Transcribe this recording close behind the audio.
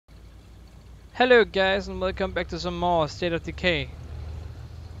Hello guys and welcome back to some more State of Decay.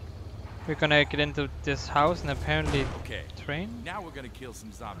 We're gonna get into this house and apparently train now we're gonna kill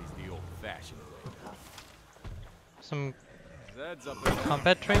some zombies the old-fashioned way. some That's up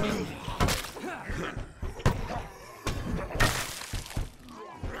combat training.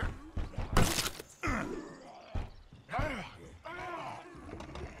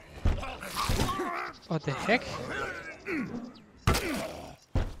 What the heck?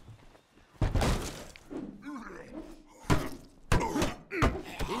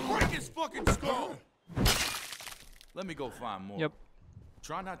 Break his fucking skull! Let me go find more. Yep.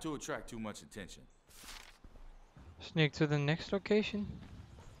 Try not to attract too much attention. Sneak to the next location?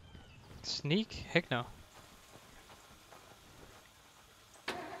 Sneak? Heck no.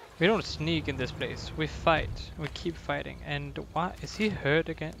 We don't sneak in this place. We fight. We keep fighting. And why? Is he hurt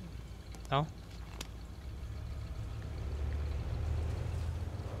again? No?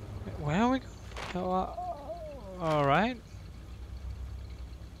 Where are we going? Oh, alright.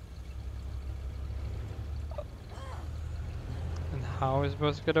 And how are we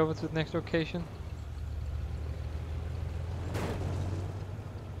supposed to get over to the next location?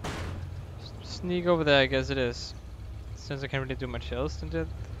 Sneak over there, I guess it is. Since I can't really do much else than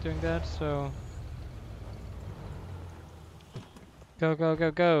doing that, so... Go, go,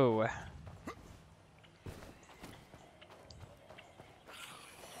 go, go!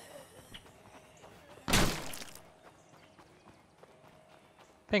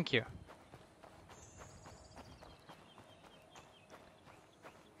 Thank you.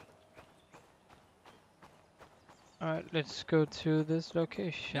 Alright, let's go to this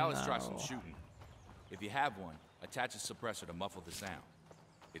location Now let's try some shooting. If you have one, attach a suppressor to muffle the sound.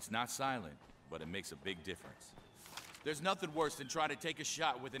 It's not silent, but it makes a big difference. There's nothing worse than trying to take a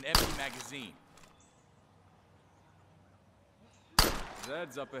shot with an empty magazine.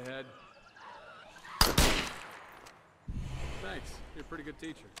 Zed's up ahead. Thanks. You're a pretty good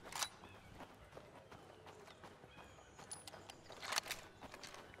teacher.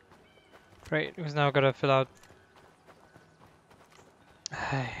 Great, who's now gotta fill out...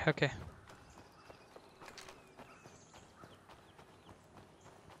 okay.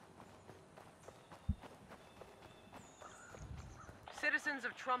 Citizens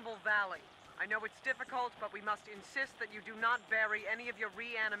of Trumbull Valley, I know it's difficult, but we must insist that you do not bury any of your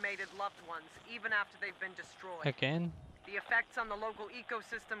reanimated loved ones, even after they've been destroyed. Again? The effects on the local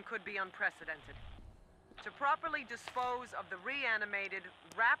ecosystem could be unprecedented. To properly dispose of the reanimated,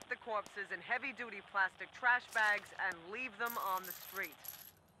 wrap the corpses in heavy-duty plastic trash bags and leave them on the street.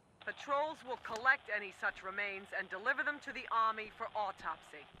 Patrols will collect any such remains and deliver them to the army for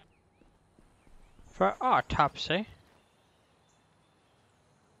autopsy. For autopsy?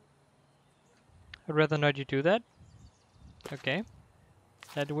 I'd rather not you do that. Okay.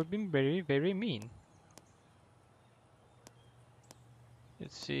 That would be very, very mean.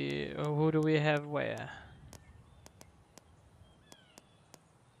 Let's see, who do we have where?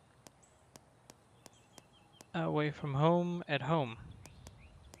 Away from home, at home.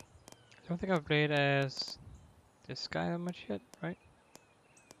 I don't think I've played as this guy that much yet, right?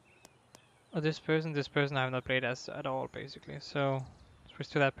 Oh, this person I have not played as at all, basically. So, switch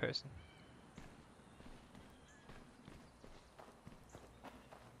to that person.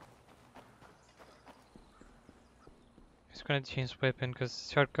 Just gonna change weapon because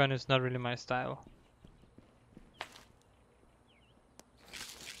shotgun is not really my style.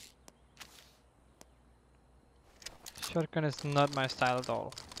 Shotgun is not my style at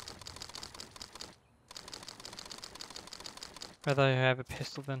all. Rather I have a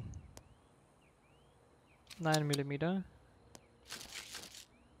pistol then. 9mm.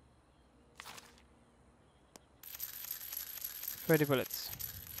 Ready bullets.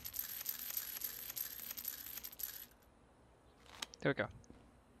 There we go.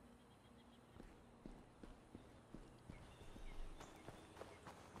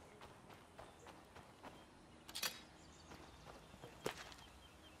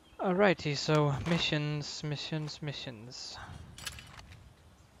 Alrighty, so missions.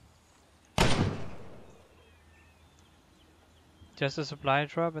 Just a supply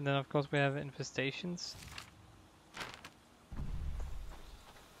drop, and then of course we have infestations.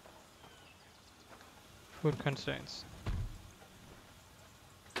 Food concerns.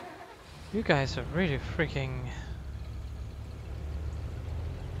 You guys are really freaking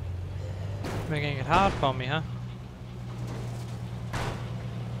making it hard for me, huh?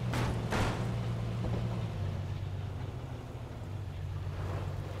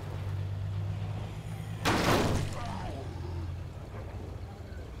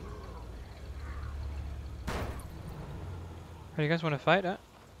 Oh, you guys want to fight, huh?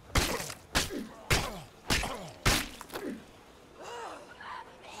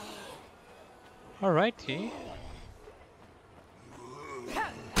 Alrighty.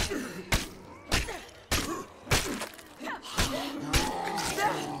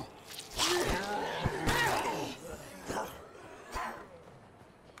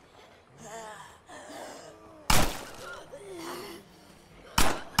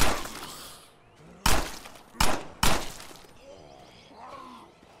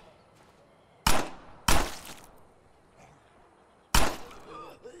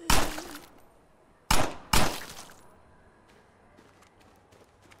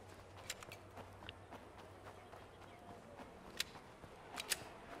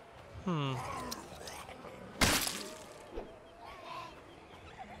 Hmm.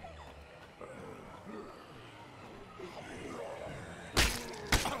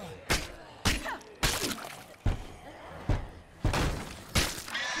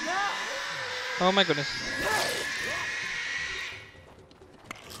 Oh my goodness.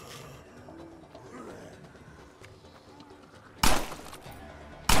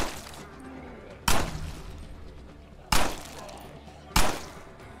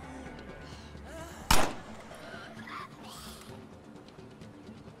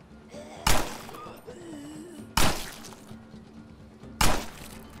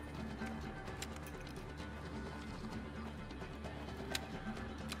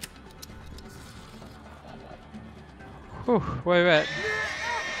 Whew, where we at?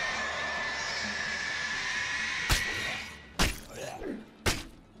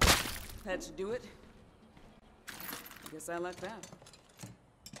 That should do it. Guess I lucked out.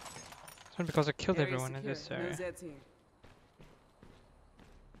 It's not because I killed Area everyone in secure. this No area. Zeds here.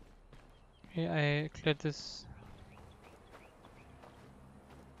 Yeah, I cleared this.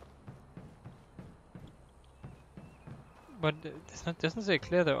 But it's not doesn't say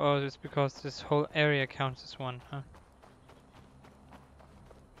clear though. Oh, it's because this whole area counts as one, huh?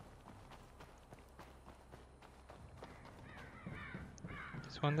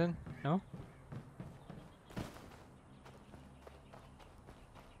 This one then? No?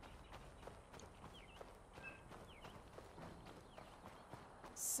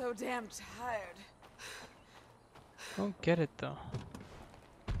 So damn tired. Don't get it though.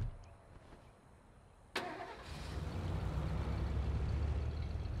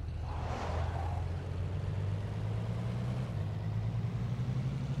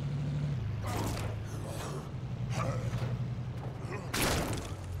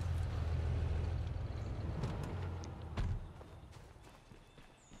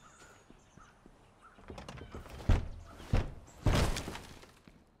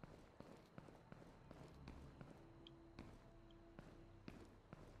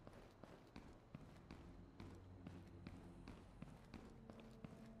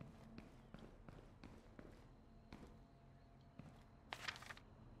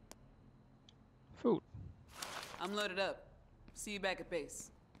 Food. I'm loaded up. See you back at base.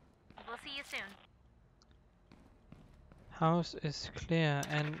 We'll see you soon. House is clear,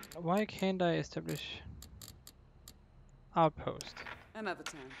 and why can't I establish outpost? Another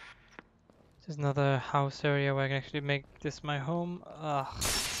time. There's another house area where I can actually make this my home. Ugh.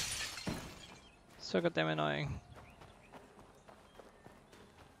 So goddamn annoying.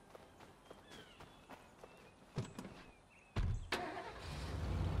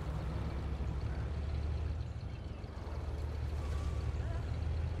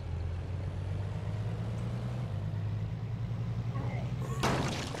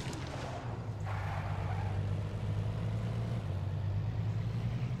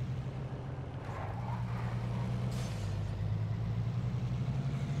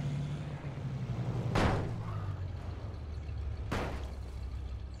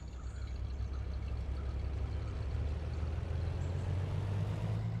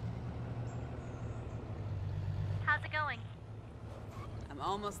 How's it going? I'm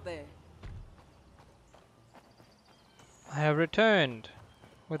almost there. I have returned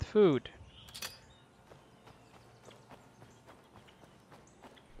with food.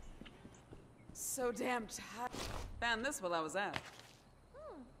 So damn tired. Found this while I was out.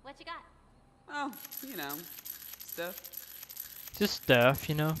 What you got? Oh, you know, stuff. Just stuff,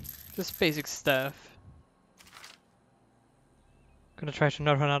 you know. Just basic stuff. Gonna try to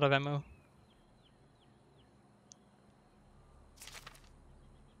not run out of ammo.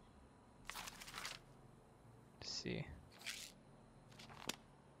 Let's see.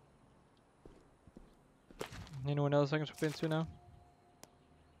 Anyone else I can swap into now?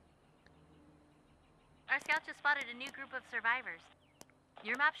 Our scout just spotted a new group of survivors.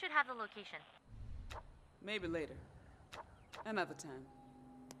 Your map should have the location. Maybe later. Another time.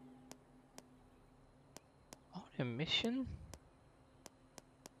 On a mission?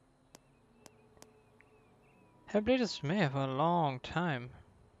 Have played as Maya for a long time.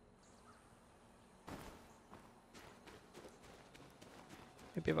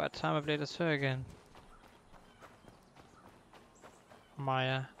 Maybe about time I played as her again.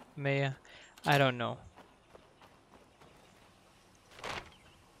 Maya, Maya, I don't know.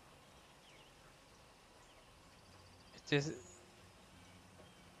 It's just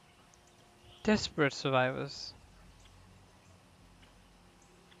desperate survivors.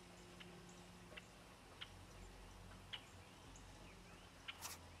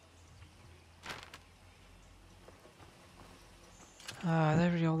 Ah, they're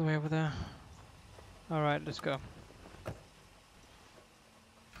really all the way over there. Alright, let's go.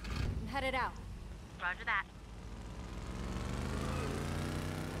 I'm headed out. Roger that.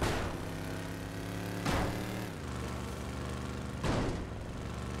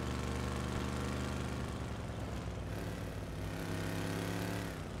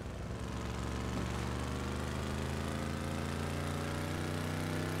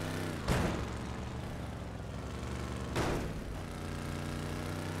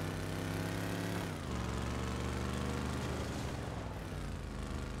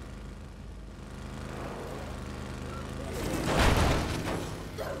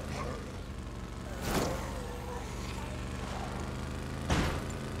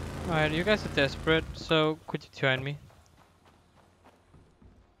 Alright, you guys are desperate, so could you join me?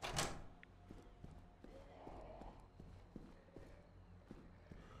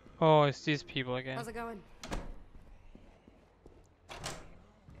 Oh, it's these people again. How's it going?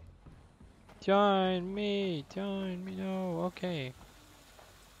 Join me, no, okay.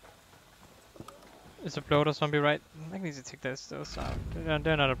 Is a bloater zombie right? I need to take those out.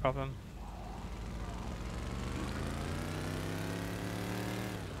 They're not a problem.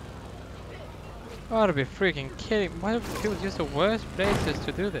 Oh, to be freaking kidding. Why do people use the worst places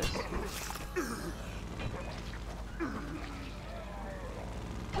to do this?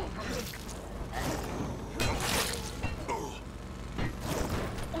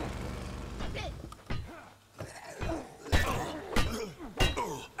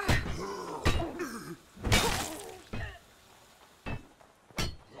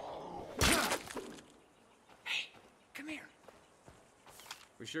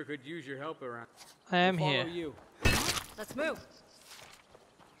 We sure could use your help around. I am We'll follow here. you. Let's move.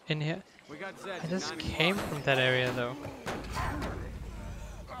 In here. We got Zed. I just came from that area though.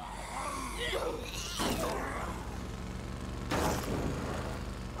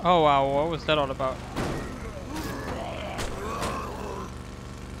 Oh wow, what was that all about?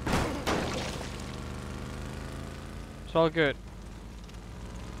 It's all good.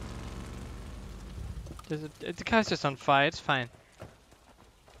 The guy's just on fire, it's fine.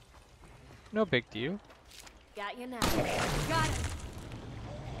 No big deal. Got you now. Got it.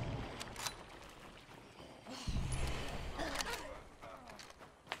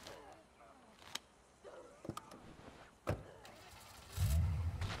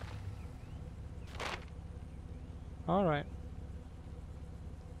 Alright.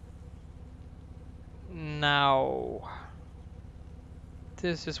 Now,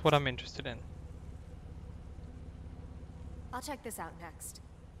 this is what I'm interested in. I'll check this out next.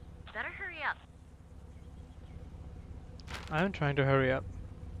 Better hurry up. I'm trying to hurry up.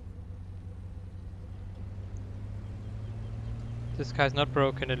 This guy's not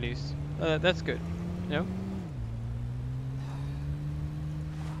broken at least. That's good. No?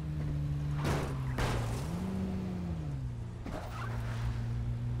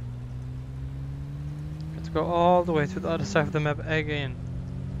 Let's go all the way to the other side of the map again.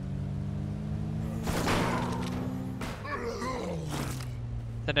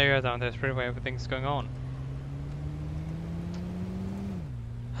 That area down there is really where everything's going on.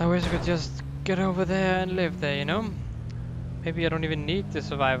 I wish I could just get over there and live there, you know? Maybe I don't even need the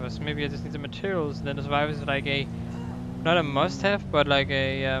survivors. Maybe I just need the materials. And then the survivors are like a, not a must-have, but like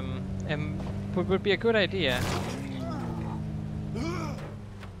a would be a good idea.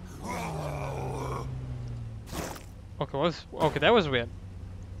 Okay, that was weird.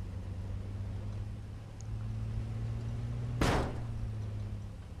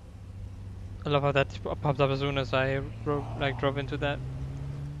 I love how that popped up as soon as I drove into that.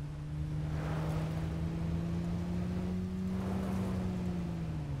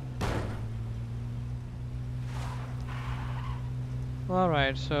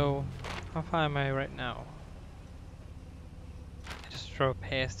 Alright, so how far am I right now? I just drove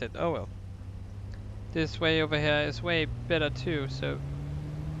past it. Oh well. This way over here is way better too, so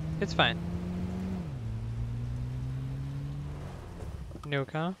it's fine. New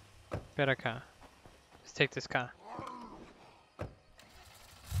car, better car. Let's take this car.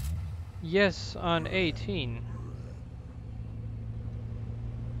 Yes, on 18.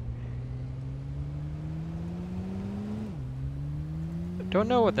 Don't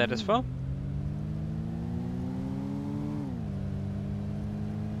know what that is for.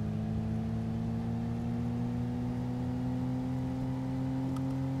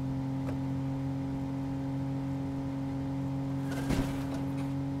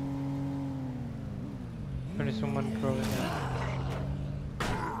 Only someone crawling in.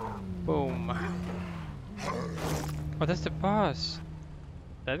 Boom. Oh, that's the boss.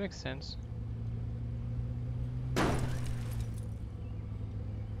 That makes sense.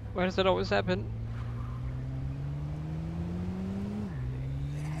 Why does that always happen?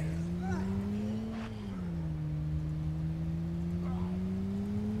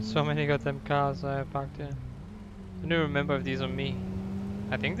 So many goddamn cars I parked here. I don't remember if these are me.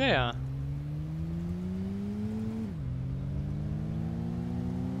 I think they are.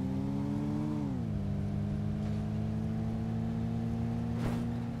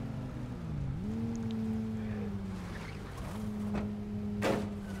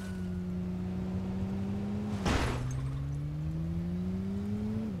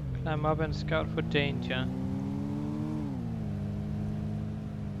 Climb up and scout for danger.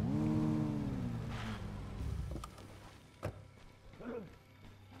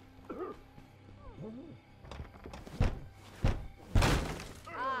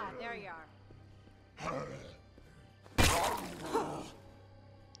 Ah, there you are.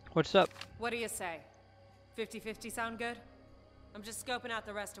 What's up? What do you say? 50-50 sound good? I'm just scoping out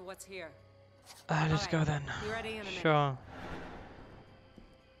the rest of what's here. Let's Alright, go then. be ready in a minute. Sure.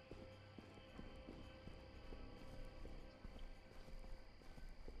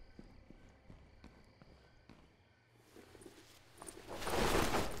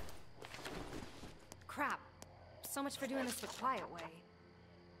 Crap. So much for doing this the quiet way.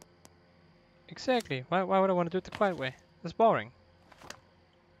 Exactly. Why would I want to do it the quiet way? That's boring.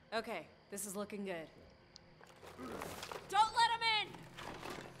 Okay, this is looking good. Don't let him in!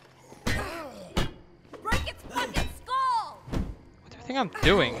 Break its fucking skull! What do you think I'm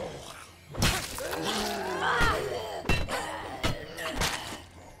doing?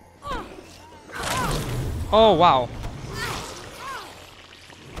 Oh wow.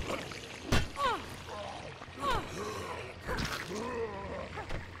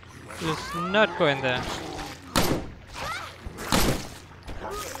 Just not go in there.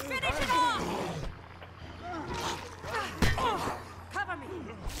 Finish it off! Cover me!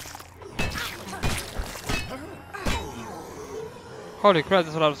 Holy crap,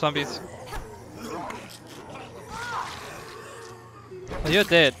 there's a lot of zombies. Oh, you're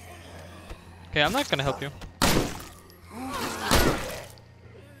dead. Okay, I'm not gonna help you.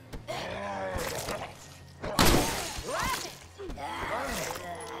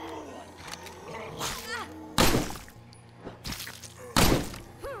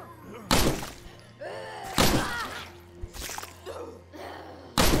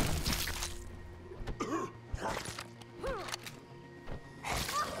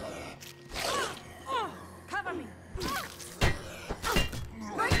 Cover me!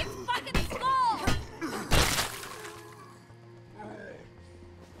 Break its fucking skull!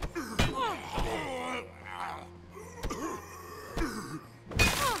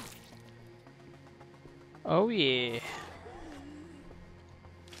 Oh yeah.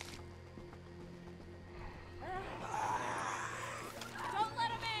 Don't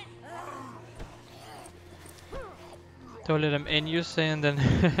let him in! Don't let him in, you say, and then.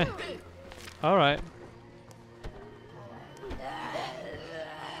 Alright.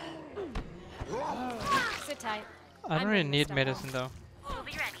 Sit tight. I don't really need medicine though. We'll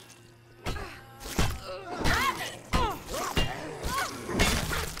be ready.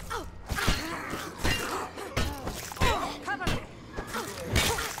 Cover me!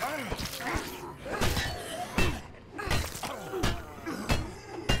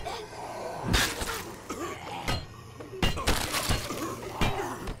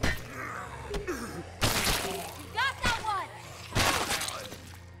 Got that one!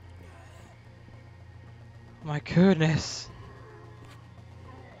 My goodness.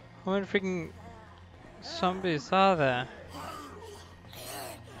 How many freaking zombies are there?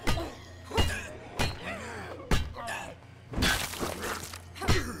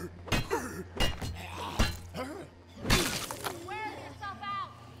 Wear yourself out!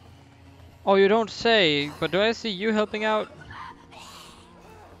 Oh, you don't say, but do I see you helping out?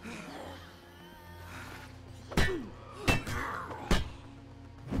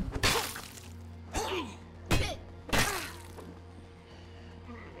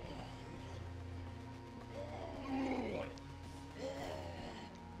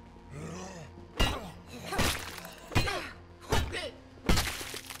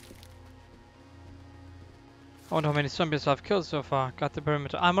 I wonder how many zombies I've killed so far. Got the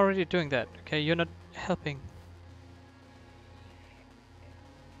perimeter. I'm already doing that. Okay, you're not helping.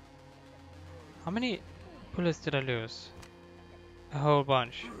 How many bullets did I lose? A whole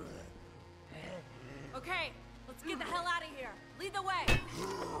bunch. Okay, let's get the hell out of here. Lead the way.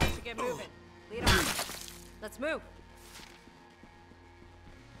 We should get moving. Lead on. Let's move.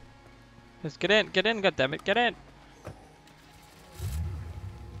 Just get in, goddammit, get in!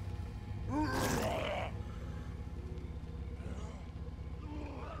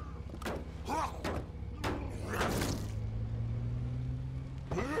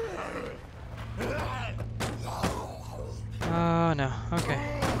 Oh no, okay.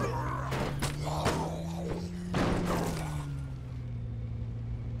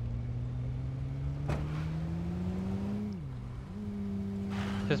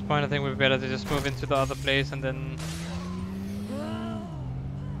 At this point I think we'd better to just move into the other place and then...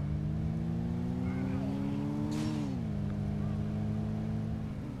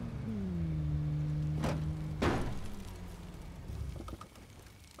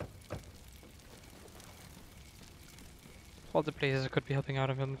 all the places I could be helping out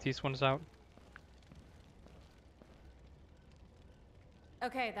and helping these ones out.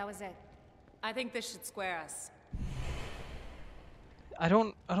 Okay, that was it. I think this should square us. I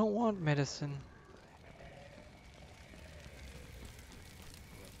don't want medicine.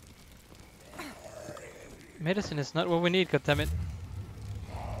 Medicine is not what we need, goddammit.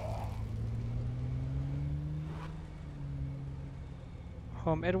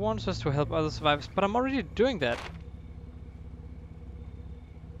 It wants us to help other survivors, but I'm already doing that.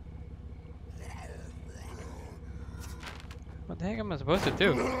 What the heck am I supposed to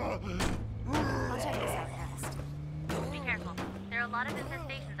do? I'll check this out next. Be careful. There are a lot of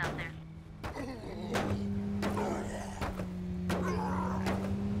infestations out there.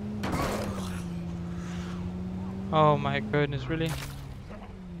 Oh my goodness, really?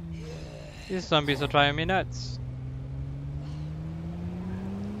 These zombies are driving me nuts.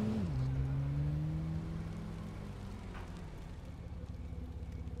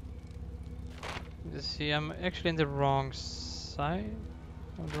 Let's see, I'm actually in the wrong side.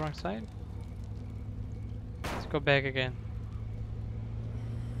 On the wrong side? Let's go back again.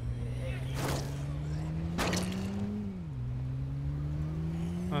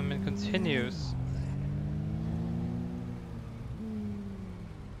 It continues.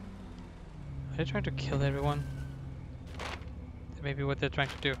 Are they trying to kill everyone? That may be what they're trying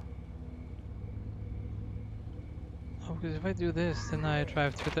to do. Oh, because if I do this, then I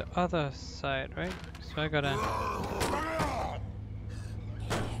drive to the other side, right? So I gotta...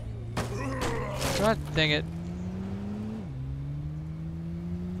 God dang it.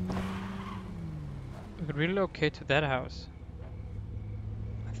 We could relocate to that house.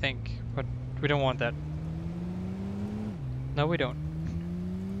 I think, but we don't want that. No, we don't.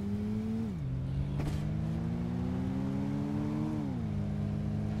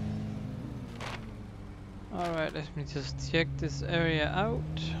 Alright, let me just check this area out.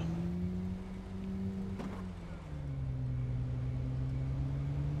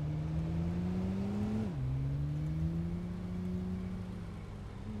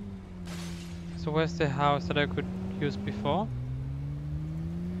 So where's the house that I could use before?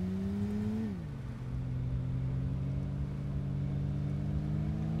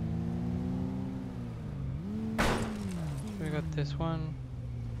 We got this one.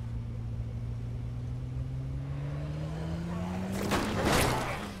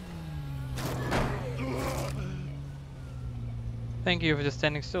 Thank you for just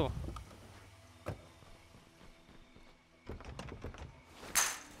standing still.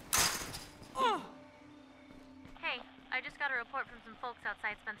 Hey, I just got a report from some folks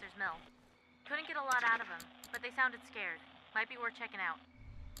outside Spencer's Mill. Couldn't get a lot out of them, but they sounded scared. Might be worth checking out.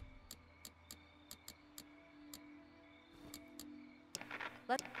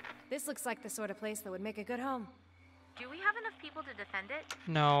 This looks like the sort of place that would make a good home. Do we have enough people to defend it?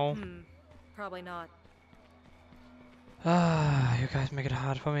 No. Probably not. Ah, you guys make it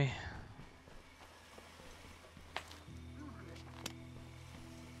hard for me.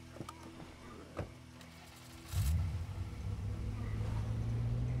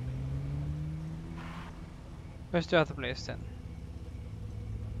 Where's the other place then?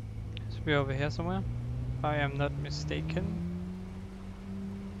 Should be over here somewhere, if I am not mistaken.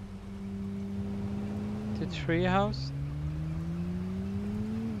 The tree house?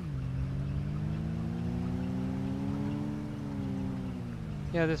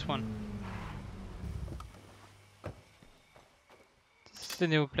 Yeah, this one. This is the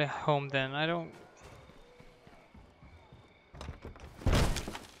new home then. I don't...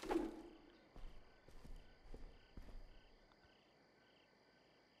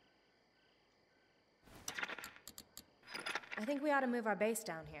 I think we ought to move our base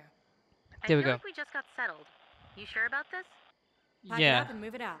down here. There we I feel go. like we just got settled. You sure about this? Pack it Yeah. up and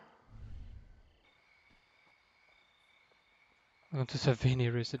move it out. Welcome to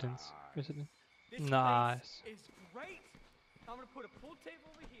Savini residence. This Nice. place is great. I'm gonna put a pool table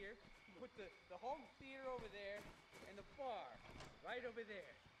over here, put the home theater over there, and the bar right over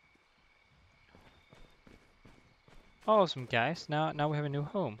there. Awesome, guys. Now we have a new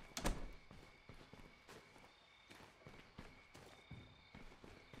home.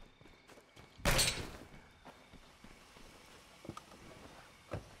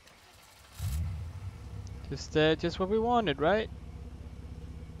 Just what we wanted, right?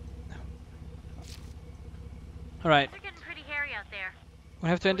 Alright, Things are getting pretty hairy out there. we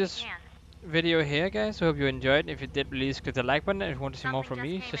have to end Do what this you can. video here, guys. I hope you enjoyed. If you did, please click the like button. And if you want to see more Something from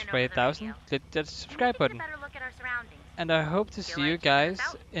just me, came just in spray over the 1,000. radio. Click that We need subscribe to get a button. better look at our surroundings. And I hope to Feel see you like checking us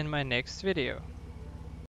guys out? in my next video.